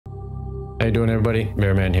How you doing, everybody?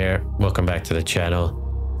 Beerman here. Welcome back to the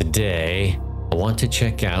channel. Today, I want to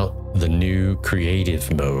check out the new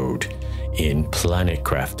creative mode in Planet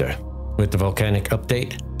Crafter. With the Volcanic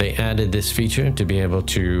update, they added this feature to be able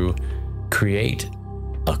to create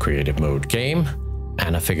a creative mode game.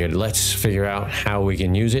 And I figured let's figure out how we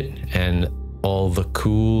can use it and all the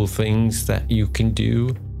cool things that you can do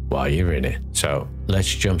while you're in it. So let's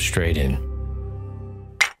jump straight in.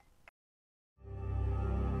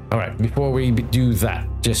 All right, before we do that,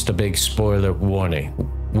 just a big spoiler warning.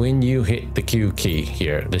 When you hit the Q key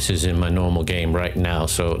here, this is in my normal game right now,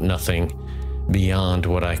 so nothing beyond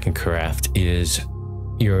what I can craft is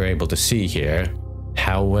you're able to see here.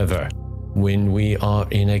 However, when we are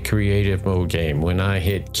in a creative mode game, when I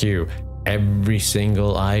hit Q, every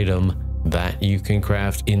single item that you can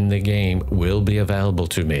craft in the game will be available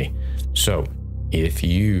to me. So if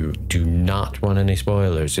you do not want any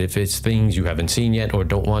spoilers, if it's things you haven't seen yet or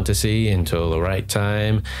don't want to see until the right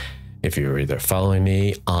time, if you're either following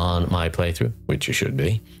me on my playthrough, which you should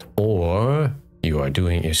be, or you are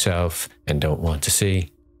doing it yourself and don't want to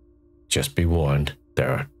see, just be warned,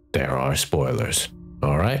 there are spoilers.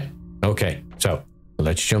 All right? Okay, so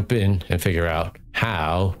let's jump in and figure out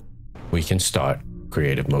how we can start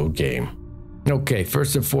creative mode game. Okay,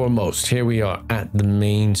 first and foremost, here we are at the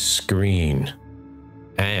main screen.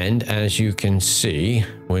 And as you can see,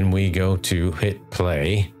 when we go to hit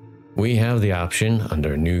play, we have the option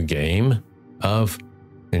under new game of,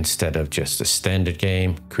 instead of just a standard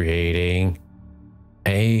game, creating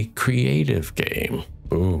a creative game.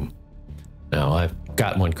 Boom. Now I've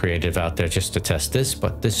got one creative out there just to test this,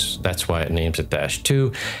 but that's why it names it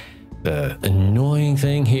 -2. The annoying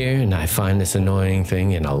thing here, and I find this annoying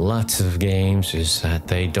thing in lots of games, is that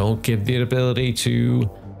they don't give the ability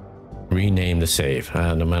to rename the save.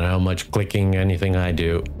 No matter how much clicking anything I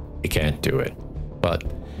do, you can't do it. But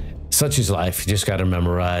such is life. You just got to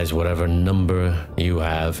memorize whatever number you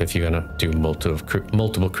have if you're gonna do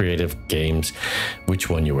multiple creative games, which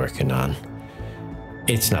one you're working on.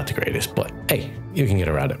 It's not the greatest, but hey, you can get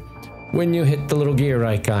around it. When you hit the little gear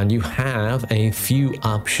icon, you have a few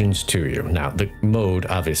options to you. Now, the mode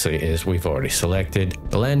obviously is we've already selected.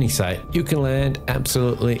 The landing site, you can land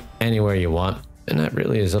absolutely anywhere you want. And that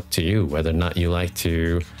really is up to you, whether or not you like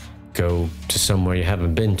to go to somewhere you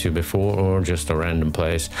haven't been to before or just a random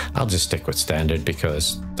place. I'll just stick with standard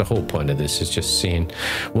because the whole point of this is just seeing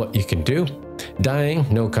what you can do. Dying,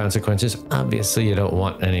 no consequences. Obviously, you don't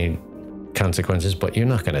want any consequences, but you're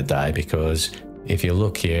not going to die because if you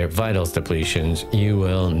look here, vitals depletions, you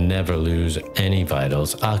will never lose any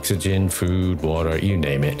vitals. Oxygen, food, water, you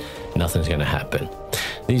name it, nothing's going to happen.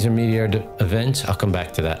 These are meteor events. I'll come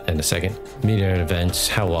back to that in a second. Meteor events,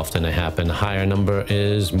 how often they happen. The higher number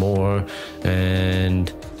is more,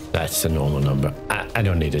 and that's the normal number. I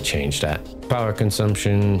don't need to change that. Power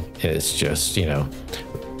consumption is just, you know,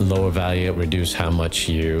 lower value, reduce how much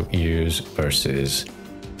you use versus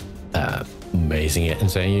amazing it and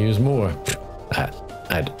saying you use more.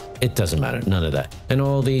 It doesn't matter, none of that. And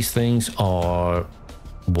all these things are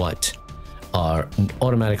what are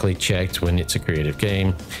automatically checked when it's a creative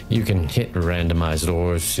game. You can hit randomize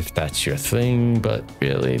doors if that's your thing, but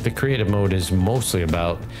really the creative mode is mostly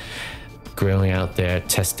about going out there,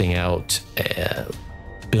 testing out,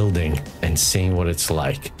 building and seeing what it's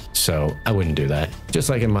like. So I wouldn't do that. Just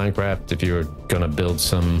like in Minecraft, if you're gonna build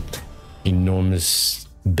some enormous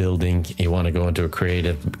building, you want to go into a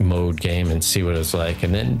creative mode game and see what it's like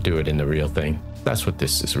and then do it in the real thing. That's what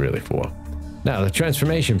this is really for. Now, the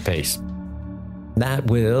transformation pace, that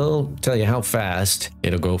will tell you how fast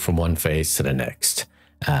it'll go from one phase to the next.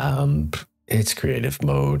 It's creative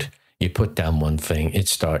mode. You put down one thing, it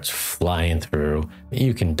starts flying through.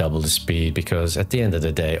 You can double the speed because at the end of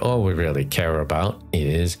the day, all we really care about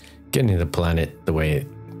is getting the planet the way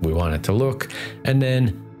we want it to look, and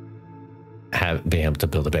then being able to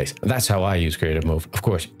build a base. That's how I use creative mode. Of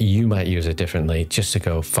course, you might use it differently just to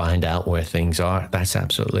go find out where things are. That's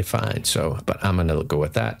absolutely fine. So, but I'm gonna go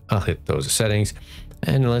with that. I'll hit those settings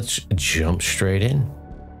and let's jump straight in.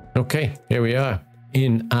 Okay, here we are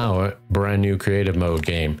in our brand new creative mode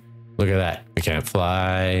game. Look at that. We can't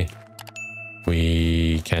fly.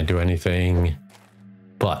 We can't do anything.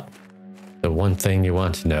 But the one thing you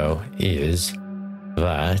want to know is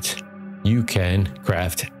that you can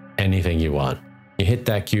craft anything you want. You hit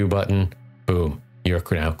that Q button, boom, you're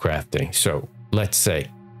now crafting. So let's say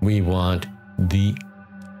we want the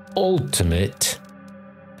ultimate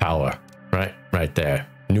power, right there,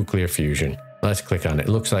 nuclear fusion. Let's click on it.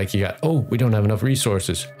 Looks like you got, oh, we don't have enough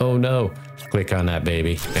resources. Oh no, click on that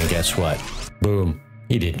baby. And guess what? Boom,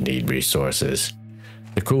 you didn't need resources.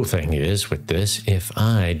 the cool thing is with this, if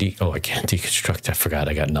I I can't deconstruct. I forgot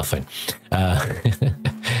I got nothing.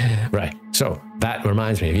 Right. So that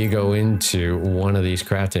reminds me, if you go into one of these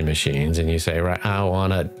crafting machines and you say, right, I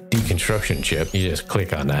want a deconstruction chip, you just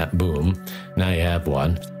click on that, boom. Now you have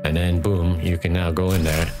one, and then boom, you can now go in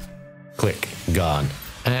there, click, gone.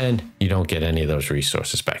 And you don't get any of those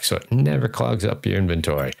resources back. So it never clogs up your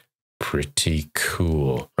inventory. Pretty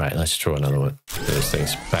cool. Right, let's throw another one of those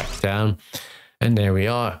things back down. And there we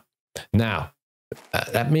are. Now,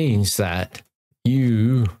 that means that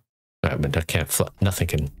nothing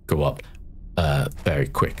can go up very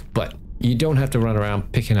quick. But you don't have to run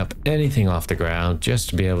around picking up anything off the ground just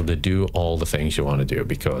to be able to do all the things you want to do,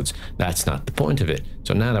 because that's not the point of it.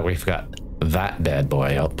 So now that we've got that bad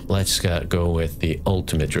boy up, let's go with the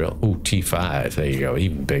ultimate drill. Ooh, T5. There you go.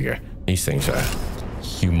 Even bigger. These things are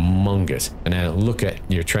humongous. And now look at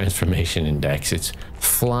your transformation index. It's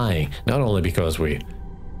flying. Not only because we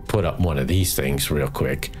put up one of these things real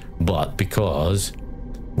quick, but because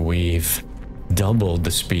we've doubled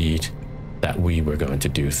the speed that we were going to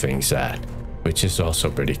do things at, which is also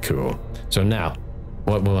pretty cool. So now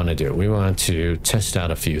what we want to do, we want to test out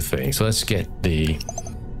a few things. Let's get the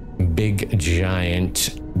big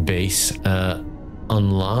giant base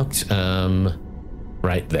unlocked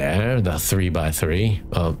right there, the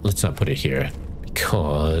 3x3. Let's not put it here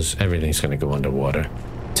because everything's going to go underwater.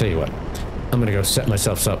 Tell you what, I'm going to go set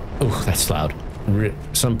myself up. Oh, that's loud.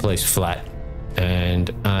 Someplace flat, and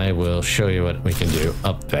I will show you what we can do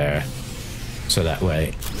up there, so that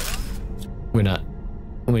way we're not,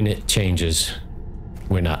 when it changes,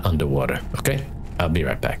 we're not underwater. Okay, I'll be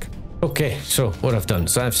right back. Okay, so what I've done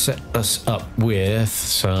is I've set us up with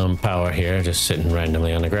some power here, just sitting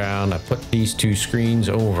randomly on the ground. I put these two screens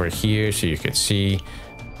over here so you can see,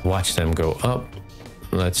 watch them go up.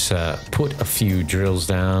 Let's put a few drills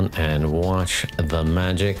down and watch the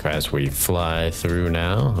magic as we fly through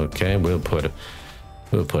now. Okay, we'll put a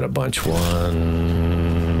bunch.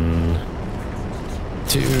 1,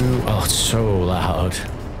 2. Oh, it's so loud.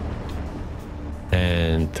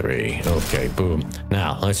 And 3. Okay, boom.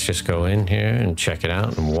 Now let's just go in here and check it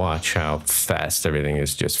out and watch how fast everything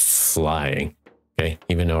is just flying. Okay,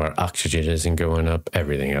 even though our oxygen isn't going up,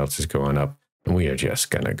 everything else is going up. And we are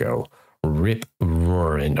just gonna go rip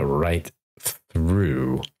roaring right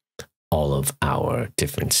through all of our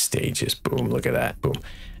different stages. Boom, look at that. Boom.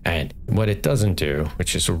 And what it doesn't do,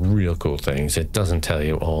 which is a real cool thing, is it doesn't tell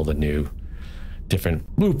you all the new different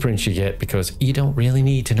blueprints you get, because you don't really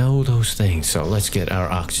need to know those things. So let's get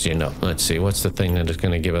our oxygen up. Let's see, what's the thing that is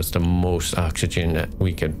going to give us the most oxygen that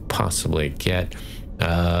we could possibly get?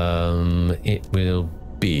 It will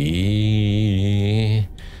be,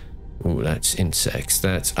 ooh, that's insects,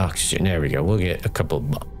 that's oxygen. There we go. We'll get a couple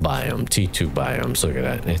biome, T2 biomes. Look at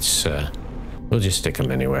that. It's we'll just stick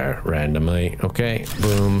them anywhere randomly. Okay,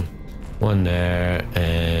 boom, one there,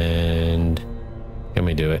 and can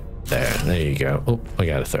we do it? There you go. Oh, I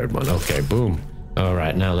got a third one. Okay, boom. All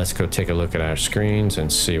right, now let's go take a look at our screens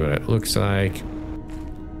and see what it looks like.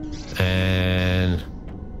 And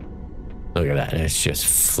look at that. It's just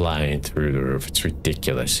flying through the roof. It's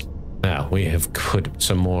ridiculous. Now we have put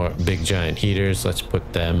some more big giant heaters. Let's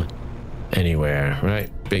put them anywhere, right?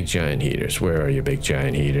 Big giant heaters. Where are you, big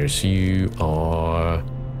giant heaters? You are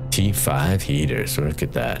T5 heaters. Look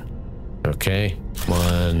at that. Okay,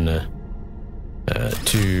 1,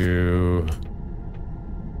 2,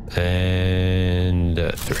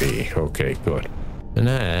 and 3. Okay, good. And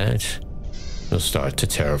that will start to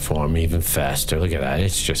terraform even faster. Look at that.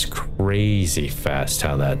 It's just crazy fast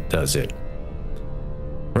how that does it.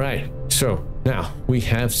 Right. So now we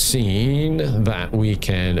have seen that we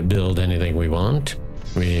can build anything we want.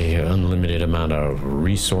 We have unlimited amount of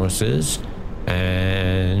resources.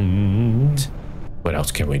 And what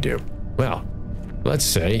else can we do? Well, let's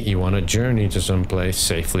say you want to journey to someplace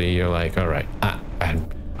safely. You're like, all right,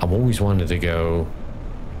 I've always wanted to go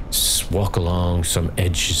walk along some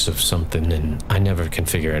edges of something, and I never can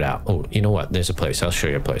figure it out. Oh, you know what? There's a place. I'll show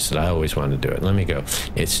you a place that I always want to do it. Let me go.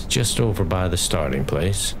 It's just over by the starting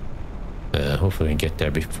place. Hopefully we can get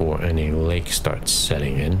there before any lake starts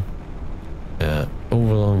setting in.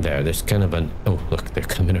 Over along there, there's kind of an... Oh, look, they're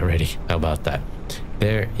coming already. How about that?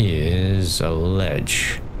 There is a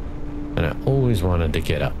ledge. And I always wanted to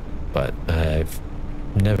get up, but I've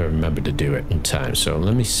never remembered to do it in time. So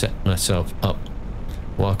let me set myself up,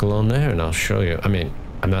 walk along there, and I'll show you. I mean,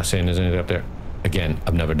 I'm not saying there's anything up there. Again,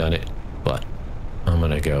 I've never done it, but I'm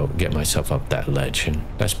gonna go get myself up that ledge, and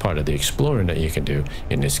that's part of the exploring that you can do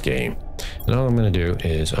in this game. And all I'm gonna do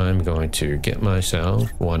is I'm going to get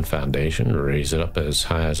myself one foundation, raise it up as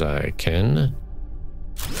high as I can,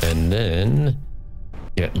 and then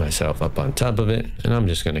get myself up on top of it, and I'm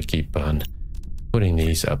just gonna keep on putting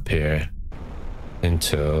these up here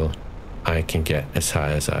until I can get as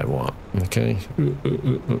high as I want. Okay.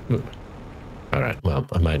 All right. Well,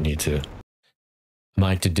 I might need to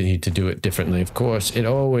do it differently. Of course, it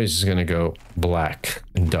always is gonna go black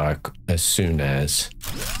and dark as soon as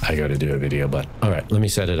I go to do a video. But all right, let me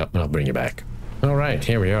set it up and I'll bring you back. All right,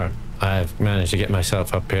 here we are. I've managed to get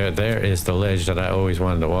myself up here. There is the ledge that I always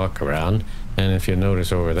wanted to walk around. And if you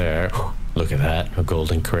notice over there, look at that, a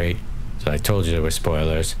golden crate. So I told you there were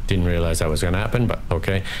spoilers. Didn't realize that was going to happen, but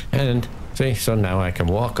okay. And see, so now I can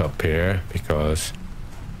walk up here because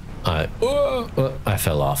I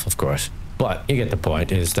fell off, of course. But you get the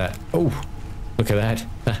point is that, oh, look at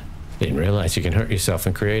that. Didn't realize you can hurt yourself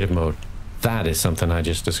in creative mode. That is something I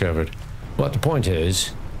just discovered. But the point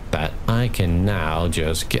is that I can now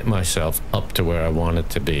just get myself up to where I want it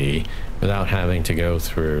to be without having to go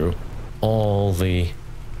through all the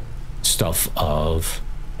stuff of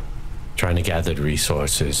trying to gather the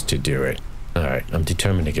resources to do it. All right, I'm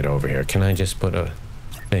determined to get over here. Can I just put a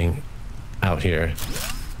thing out here?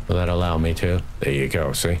 Will that allow me to? There you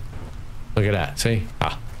go, see? Look at that, see?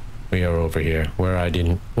 Ah, we are over here where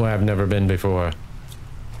I've never been before.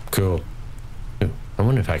 Cool. I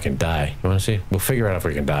wonder if I can die. You want to see? We'll figure out if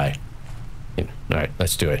we can die. All right,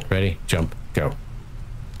 let's do it. Ready? Jump. Go.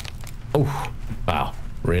 Oh, wow.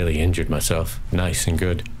 Really injured myself. Nice and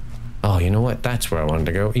good. Oh, you know what? That's where I wanted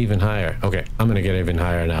to go. Even higher. Okay, I'm going to get even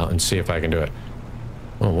higher now and see if I can do it.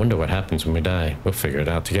 Oh, I wonder what happens when we die. We'll figure it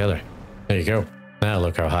out together. There you go. Now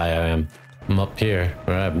look how high I am. I'm up here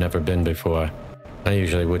where I've never been before. I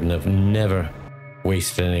usually wouldn't have never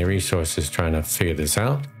wasted any resources trying to figure this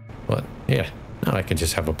out. But yeah. Now I can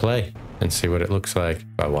just have a play and see what it looks like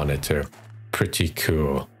if I wanted to. Pretty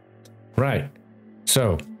cool. Right.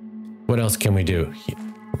 So, what else can we do?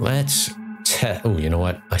 Let's test. Oh, you know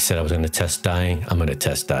what? I said I was going to test dying. I'm going to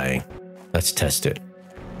test dying. Let's test it.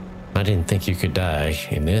 I didn't think you could die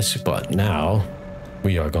in this, but now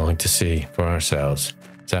we are going to see for ourselves.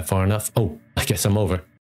 Is that far enough? Oh, I guess I'm over.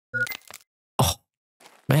 Oh,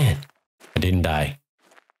 man. I didn't die.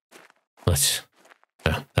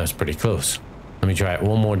 That was pretty close. Let me try it.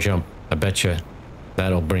 One more jump. I bet you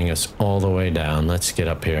that'll bring us all the way down. Let's get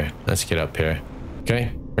up here. Let's get up here.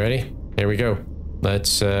 Okay, ready? Here we go.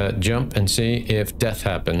 Let's jump and see if death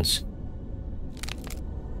happens.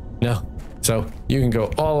 No. So you can go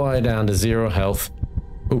all the way down to 0 health.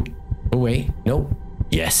 Ooh. Oh, wait. Nope.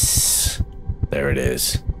 Yes. There it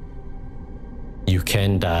is. You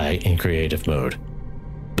can die in creative mode.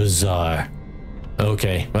 Bizarre.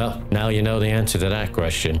 Okay, well, now you know the answer to that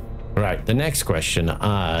question. Right, the next question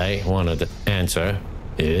I wanted to answer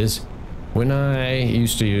is, when I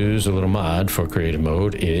used to use a little mod for creative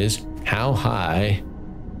mode, is how high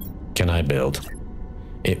can I build?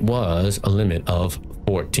 It was a limit of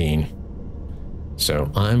 14. So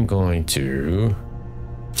I'm going to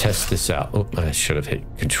test this out. Oh, I should have hit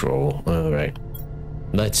control. All right,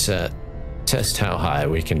 let's test how high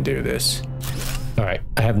we can do this. All right,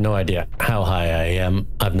 I have no idea how high I am.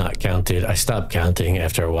 I've not counted. I stopped counting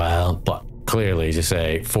after a while, but clearly to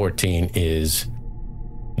say 14 is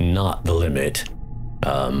not the limit.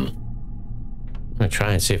 I'm gonna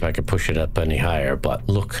try and see if I can push it up any higher, but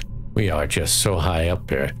look, we are just so high up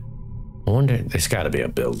here. I wonder, there's gotta be a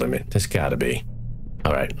build limit. There's gotta be.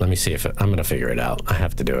 All right, let me see if I'm gonna figure it out. I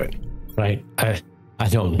have to do it, right? I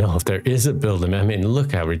don't know if there is a build limit. I mean,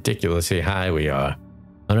 look how ridiculously high we are.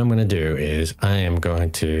 What I'm going to do is I am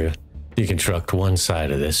going to deconstruct one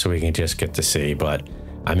side of this so we can just get to see. But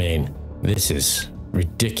I mean, this is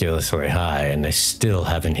ridiculously high and I still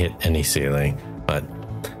haven't hit any ceiling. But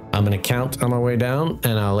I'm going to count on my way down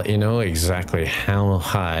and I'll let you know exactly how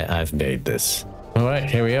high I've made this. All right,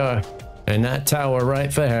 here we are. And that tower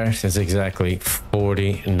right there is exactly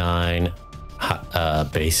 49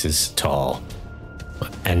 bases tall.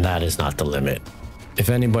 And that is not the limit. If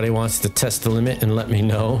anybody wants to test the limit and let me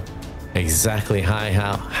know exactly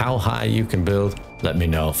how high you can build, let me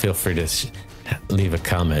know. Feel free to leave a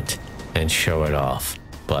comment and show it off.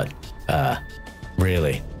 But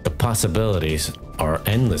really, the possibilities are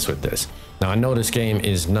endless with this. Now, I know this game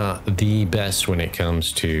is not the best when it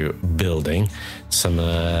comes to building. Some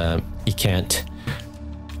you can't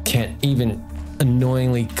even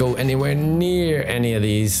annoyingly go anywhere near any of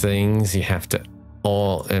these things. You have to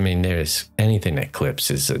I mean, there's anything that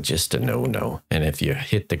clips is just a no-no. And if you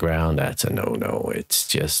hit the ground, that's a no-no. It's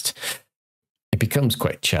just, it becomes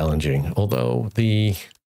quite challenging. Although the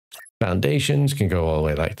foundations can go all the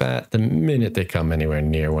way like that, the minute they come anywhere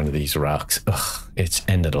near one of these rocks, it's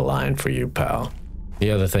end of the line for you, pal.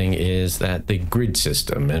 The other thing is that the grid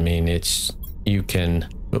system, I mean, it's you can,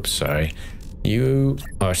 oops, sorry, you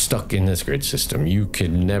are stuck in this grid system. You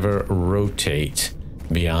could never rotate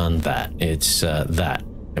beyond that. It's that.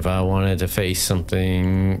 If I wanted to face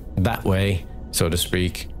something that way, so to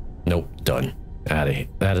speak, nope, done. Out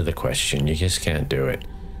of the question. You just can't do it.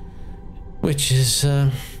 Which is,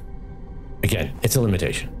 again, it's a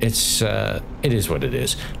limitation. It is what it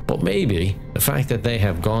is. But maybe the fact that they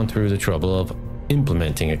have gone through the trouble of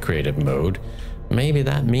implementing a creative mode, maybe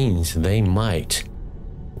that means they might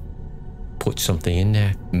put something in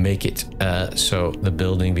there, make it so the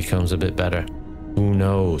building becomes a bit better. Who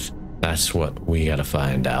knows? That's what we gotta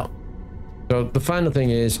find out. So the final thing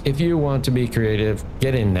is, if you want to be creative,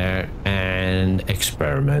 get in there and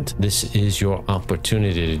experiment. This is your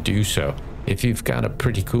opportunity to do so. If you've got a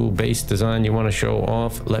pretty cool base design you want to show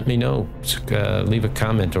off, let me know. Leave a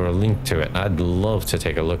comment or a link to it. I'd love to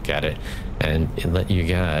take a look at it and let you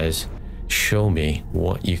guys show me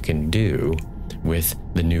what you can do with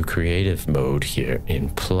the new creative mode here in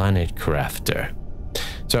Planet Crafter.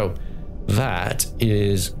 So that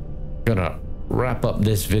is gonna wrap up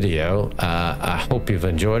this video. I hope you've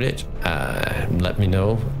enjoyed it. Let me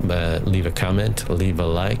know, leave a comment, leave a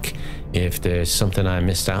like. If there's something I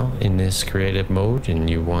missed out in this creative mode and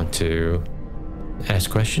you want to ask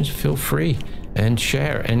questions, feel free and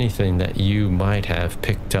share anything that you might have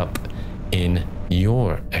picked up in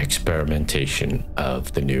your experimentation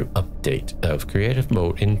of the new update of creative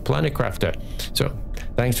mode in Planet Crafter. So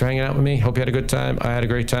thanks for hanging out with me. Hope you had a good time. I had a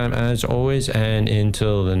great time as always, and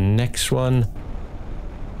until the next one,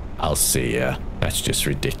 I'll see ya. That's just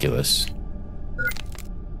ridiculous.